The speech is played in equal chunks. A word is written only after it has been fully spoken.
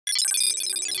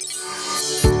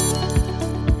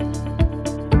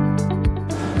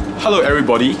Hello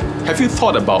everybody, have you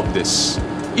thought about this?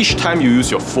 Each time you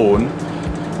use your phone,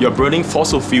 you're burning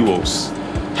fossil fuels.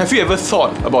 Have you ever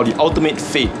thought about the ultimate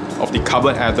fate of the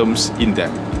carbon atoms in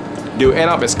them? They'll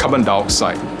end up as carbon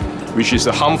dioxide, which is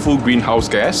a harmful greenhouse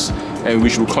gas and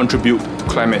which will contribute to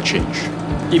climate change.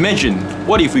 Imagine,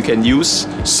 what if we can use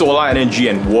solar energy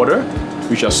and water,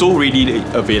 which are so readily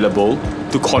available,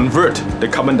 to convert the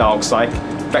carbon dioxide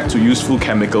back to useful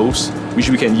chemicals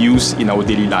which we can use in our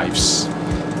daily lives.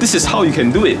 This is how you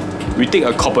can do it. We take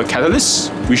a copper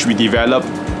catalyst, which we developed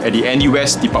at the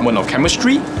NUS Department of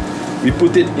Chemistry. We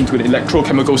put it into an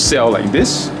electrochemical cell like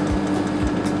this.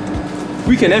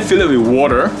 We can then fill it with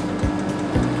water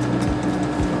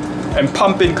and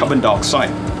pump in carbon dioxide.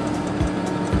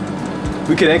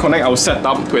 We can then connect our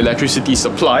setup to electricity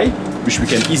supply, which we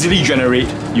can easily generate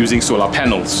using solar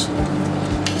panels.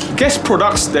 Gas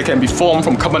products that can be formed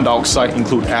from carbon dioxide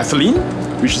include ethylene,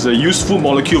 which is a useful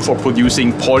molecule for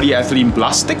producing polyethylene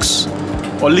plastics,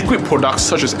 or liquid products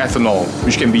such as ethanol,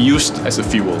 which can be used as a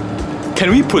fuel.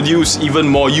 Can we produce even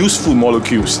more useful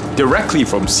molecules directly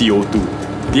from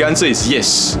CO2? The answer is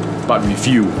yes, but with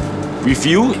you. With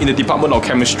you in the Department of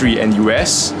Chemistry and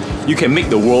NUS, you can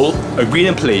make the world a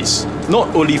greener place,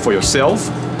 not only for yourself,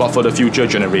 but for the future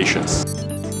generations.